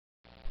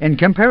In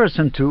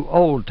comparison to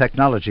old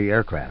technology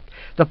aircraft,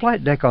 the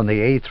flight deck on the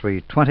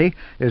A320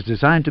 is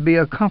designed to be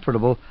a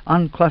comfortable,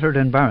 uncluttered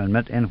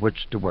environment in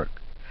which to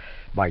work.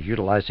 By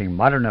utilizing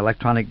modern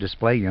electronic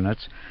display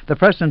units, the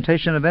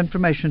presentation of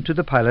information to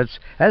the pilots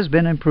has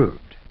been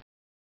improved.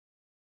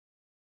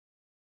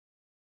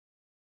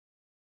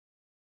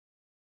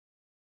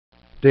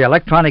 The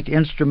Electronic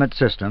Instrument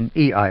System,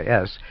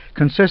 EIS,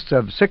 consists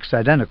of 6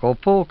 identical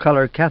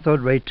full-color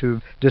cathode ray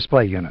tube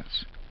display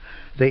units.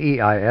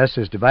 The EIS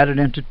is divided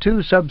into 2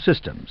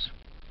 subsystems.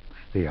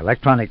 The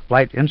Electronic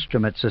Flight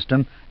Instrument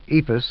System,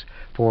 EFIS,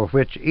 for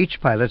which each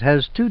pilot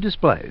has 2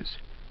 displays.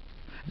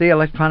 The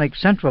Electronic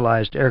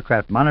Centralized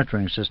Aircraft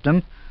Monitoring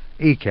System,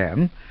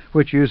 ECAM,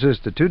 which uses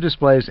the 2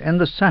 displays in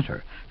the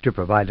center to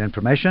provide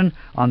information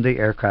on the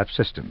aircraft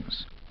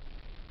systems.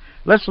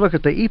 Let's look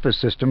at the EFIS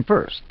system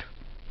first.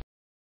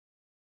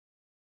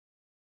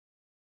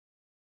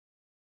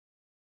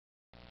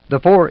 The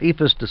 4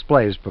 EFIS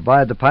displays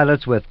provide the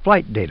pilots with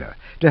flight data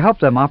to help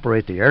them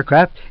operate the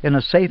aircraft in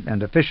a safe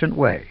and efficient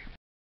way.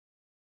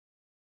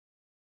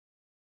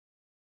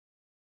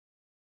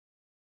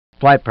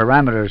 Flight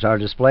parameters are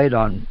displayed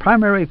on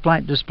primary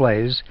flight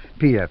displays,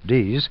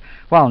 PFDs,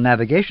 while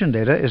navigation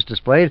data is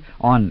displayed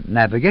on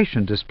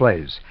navigation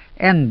displays,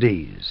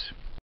 NDs.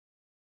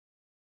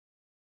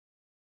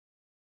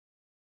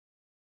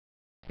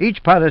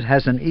 Each pilot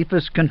has an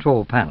EFIS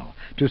control panel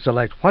to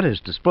select what is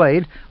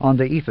displayed on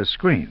the EFIS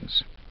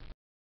screens.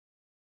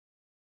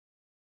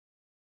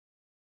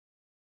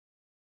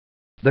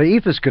 The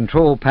EFIS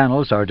control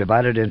panels are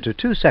divided into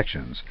 2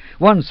 sections,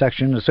 one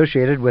section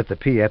associated with the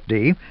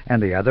PFD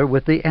and the other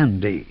with the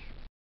ND.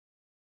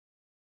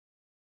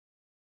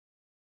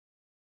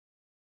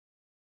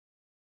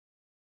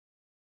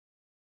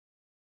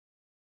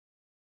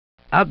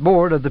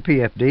 Outboard of the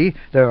PFD,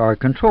 there are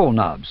control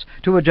knobs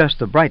to adjust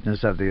the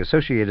brightness of the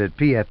associated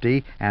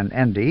PFD and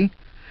ND,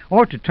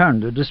 or to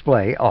turn the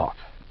display off.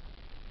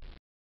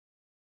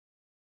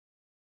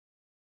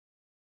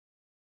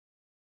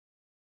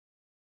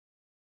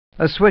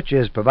 A switch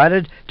is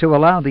provided to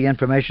allow the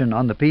information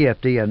on the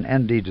PFD and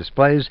ND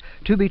displays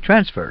to be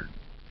transferred.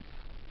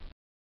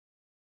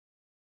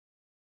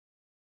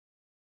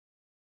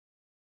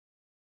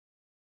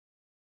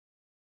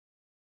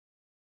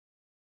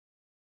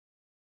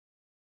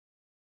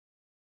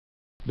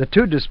 The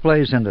 2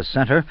 displays in the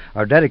center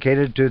are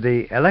dedicated to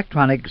the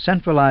Electronic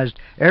Centralized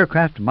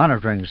Aircraft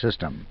Monitoring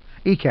System,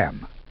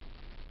 ECAM.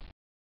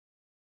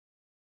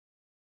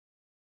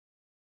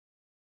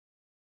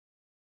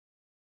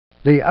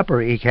 The upper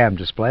ECAM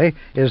display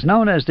is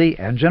known as the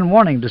Engine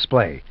Warning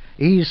Display,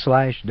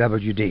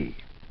 E/WD.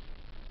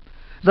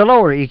 The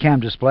lower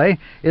ECAM display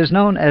is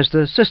known as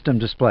the System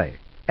Display,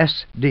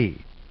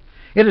 SD.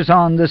 It is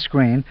on this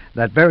screen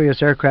that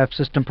various aircraft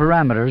system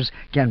parameters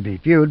can be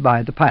viewed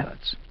by the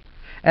pilots.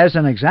 As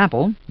an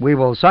example, we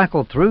will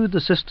cycle through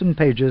the system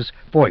pages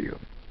for you.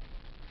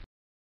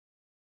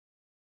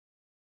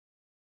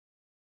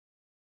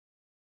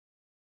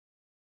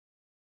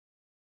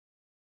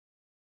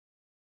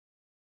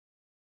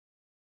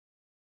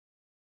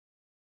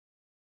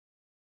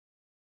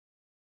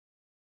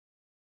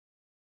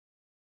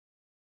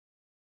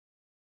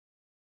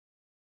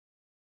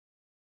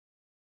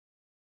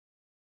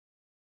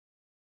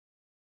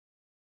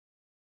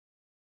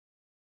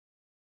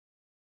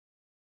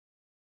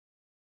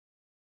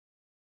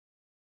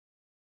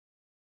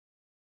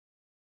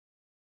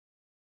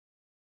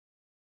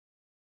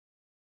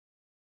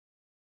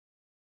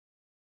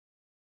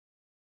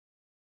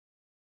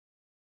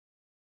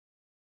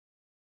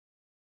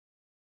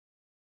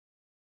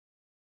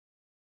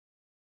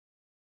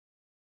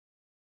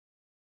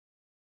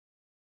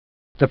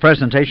 The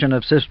presentation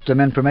of system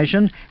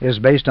information is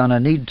based on a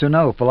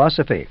need-to-know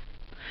philosophy.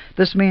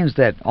 This means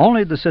that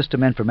only the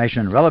system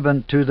information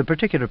relevant to the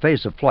particular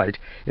phase of flight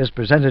is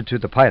presented to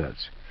the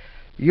pilots.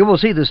 You will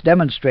see this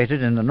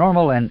demonstrated in the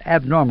normal and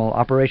abnormal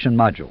operation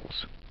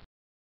modules.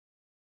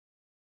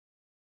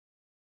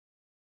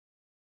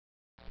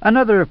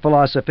 Another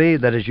philosophy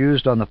that is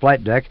used on the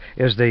flight deck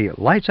is the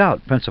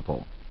lights-out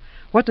principle.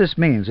 What this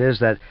means is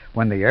that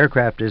when the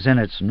aircraft is in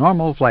its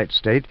normal flight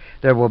state,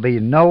 there will be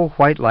no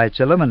white lights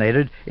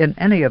illuminated in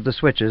any of the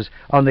switches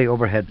on the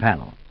overhead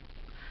panel.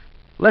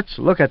 Let's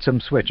look at some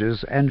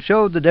switches and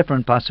show the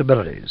different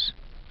possibilities.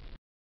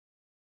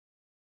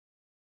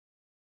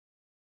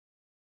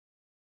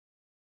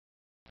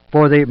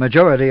 For the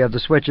majority of the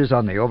switches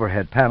on the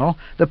overhead panel,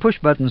 the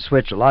push-button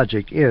switch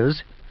logic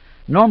is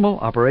normal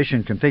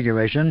operation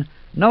configuration,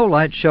 no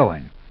light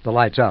showing, the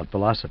lights-out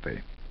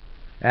philosophy.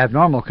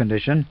 Abnormal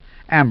condition,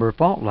 amber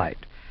fault light.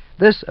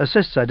 This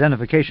assists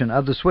identification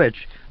of the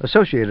switch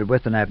associated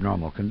with an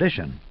abnormal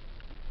condition.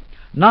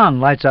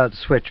 Non-lights-out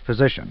switch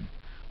position,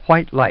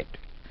 white light.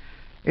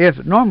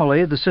 If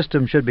normally the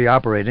system should be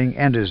operating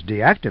and is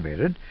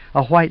deactivated,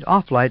 a white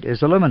off light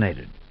is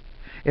illuminated.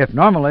 If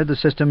normally the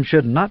system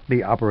should not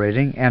be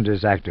operating and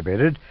is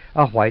activated,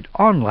 a white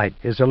on light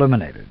is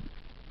illuminated.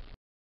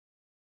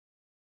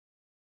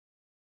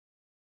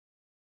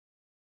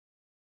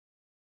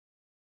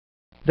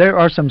 There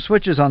are some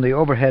switches on the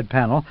overhead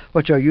panel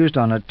which are used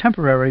on a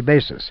temporary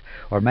basis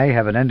or may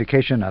have an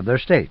indication of their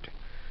state.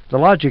 The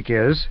logic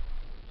is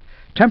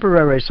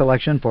temporary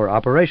selection for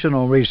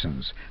operational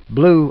reasons,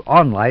 blue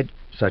on light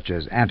such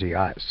as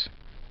anti-ice.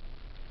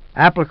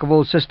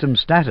 Applicable system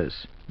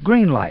status,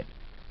 green light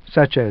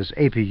such as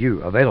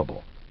APU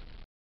available.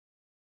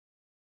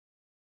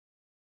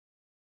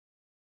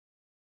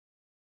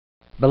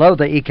 Below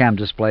the ECAM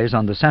displays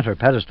on the center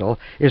pedestal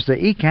is the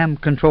ECAM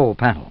control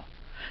panel.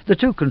 The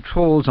two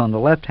controls on the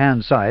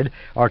left-hand side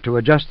are to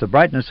adjust the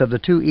brightness of the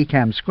two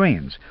ECAM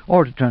screens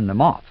or to turn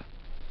them off.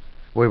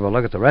 We will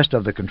look at the rest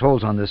of the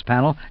controls on this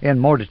panel in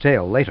more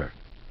detail later.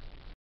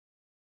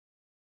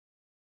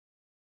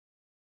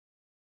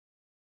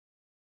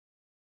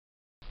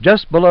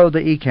 Just below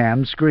the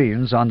ECAM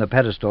screens on the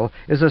pedestal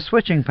is a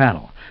switching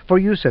panel for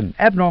use in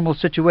abnormal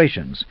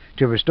situations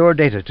to restore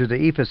data to the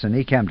EFIS and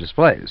ECAM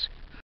displays.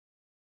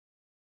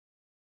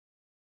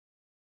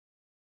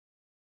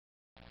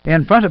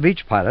 In front of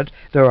each pilot,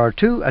 there are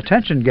two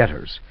attention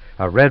getters,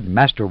 a red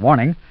master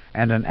warning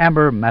and an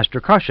amber master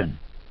caution.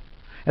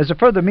 As a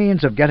further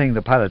means of getting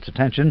the pilot's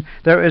attention,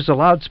 there is a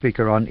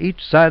loudspeaker on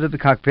each side of the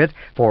cockpit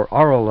for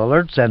oral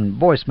alerts and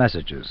voice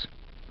messages.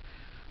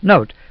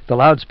 Note, the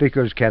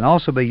loudspeakers can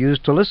also be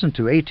used to listen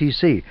to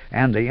ATC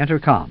and the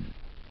intercom.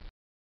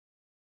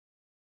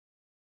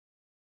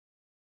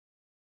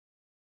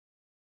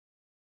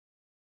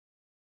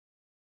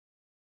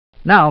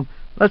 Now,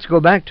 let's go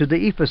back to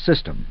the EFIS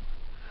system.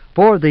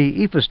 For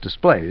the EFIS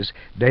displays,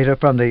 data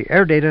from the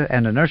Air Data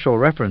and Inertial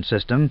Reference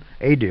System,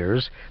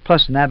 ADIRS,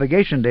 plus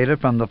navigation data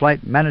from the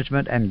Flight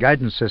Management and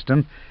Guidance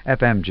System,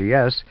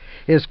 FMGS,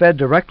 is fed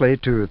directly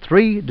to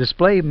three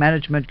Display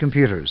Management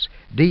Computers,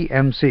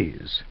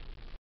 DMCs.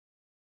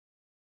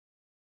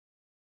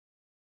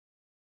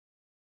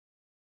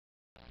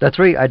 The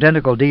three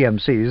identical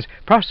DMCs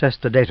process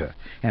the data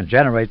and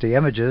generate the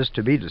images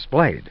to be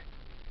displayed.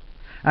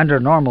 Under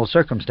normal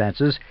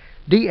circumstances,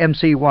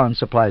 DMC-1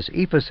 supplies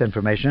EFIS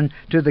information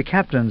to the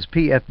captain's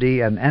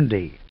PFD and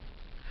ND.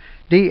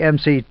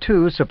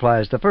 DMC-2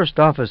 supplies the first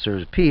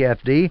officer's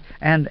PFD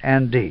and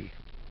ND.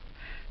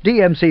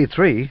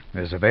 DMC-3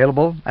 is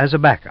available as a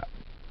backup.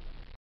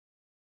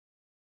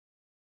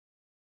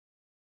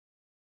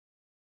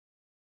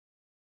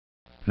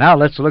 Now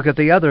let's look at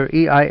the other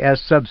EIS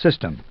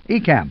subsystem,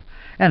 ECAM,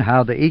 and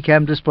how the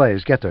ECAM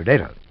displays get their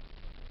data.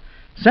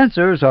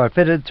 Sensors are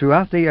fitted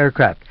throughout the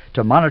aircraft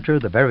to monitor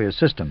the various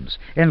systems,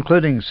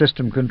 including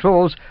system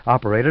controls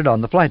operated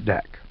on the flight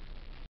deck.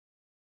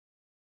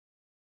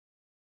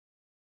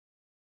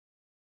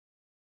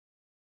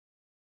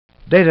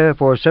 Data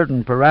for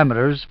certain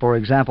parameters, for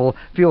example,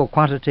 fuel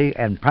quantity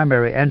and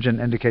primary engine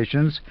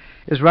indications,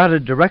 is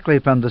routed directly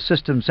from the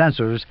system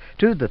sensors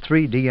to the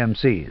three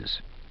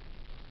DMCs.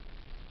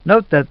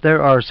 Note that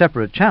there are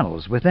separate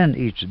channels within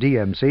each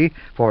DMC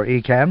for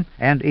ECAM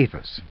and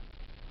EFIS.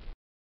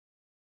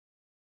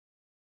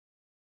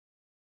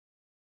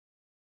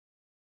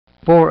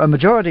 For a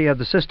majority of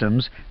the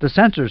systems, the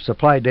sensors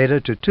supply data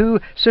to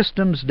two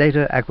Systems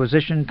Data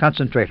Acquisition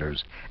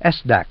Concentrators,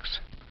 SDACs.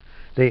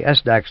 The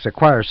SDACs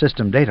acquire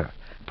system data,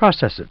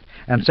 process it,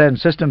 and send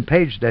system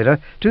page data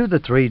to the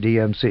three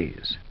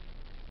DMCs.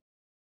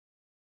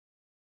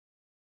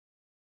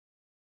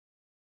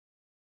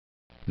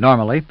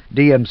 Normally,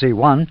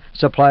 DMC-1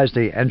 supplies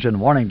the engine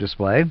warning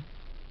display.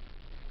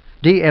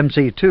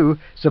 DMC-2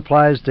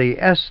 supplies the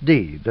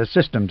SD, the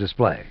system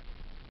display.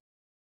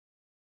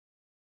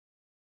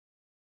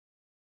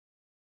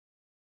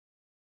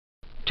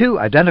 Two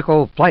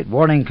identical flight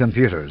warning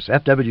computers,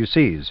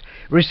 FWCs,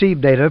 receive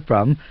data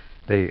from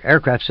the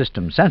aircraft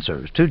system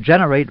sensors to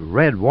generate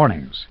red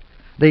warnings,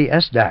 the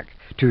SDAC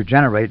to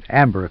generate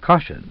amber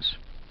cautions.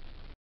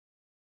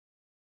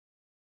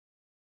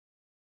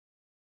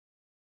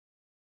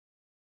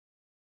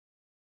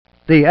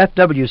 The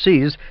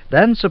FWCs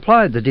then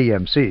supply the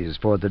DMCs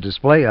for the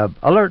display of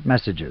alert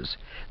messages,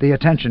 the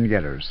attention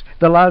getters,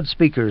 the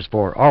loudspeakers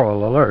for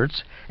oral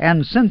alerts,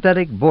 and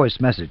synthetic voice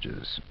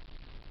messages.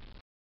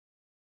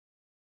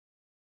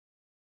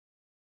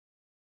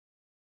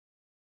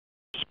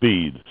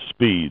 Speed,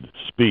 speed,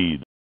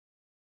 speed.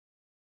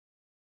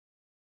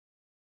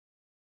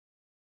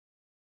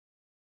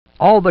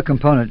 All the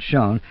components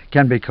shown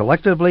can be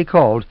collectively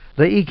called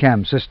the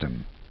ECAM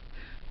system.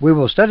 We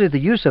will study the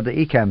use of the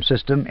ECAM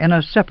system in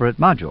a separate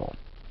module.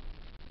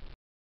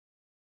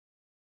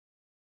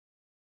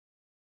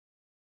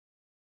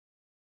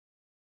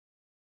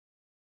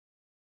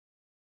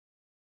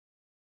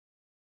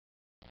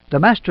 The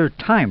master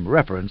time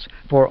reference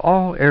for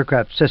all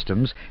aircraft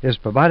systems is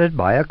provided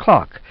by a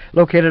clock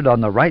located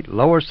on the right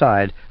lower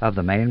side of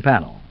the main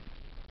panel.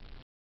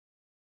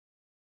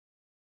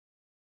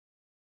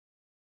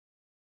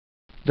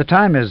 The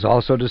time is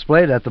also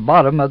displayed at the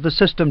bottom of the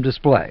system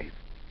display.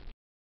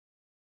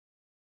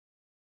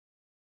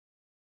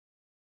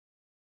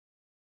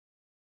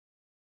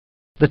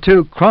 The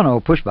two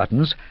chrono push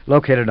buttons,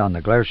 located on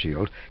the glare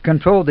shield,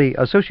 control the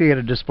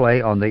associated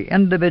display on the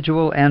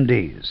individual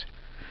NDs.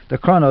 The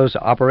chronos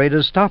operate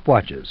as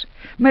stopwatches,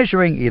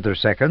 measuring either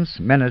seconds,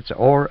 minutes,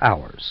 or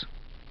hours.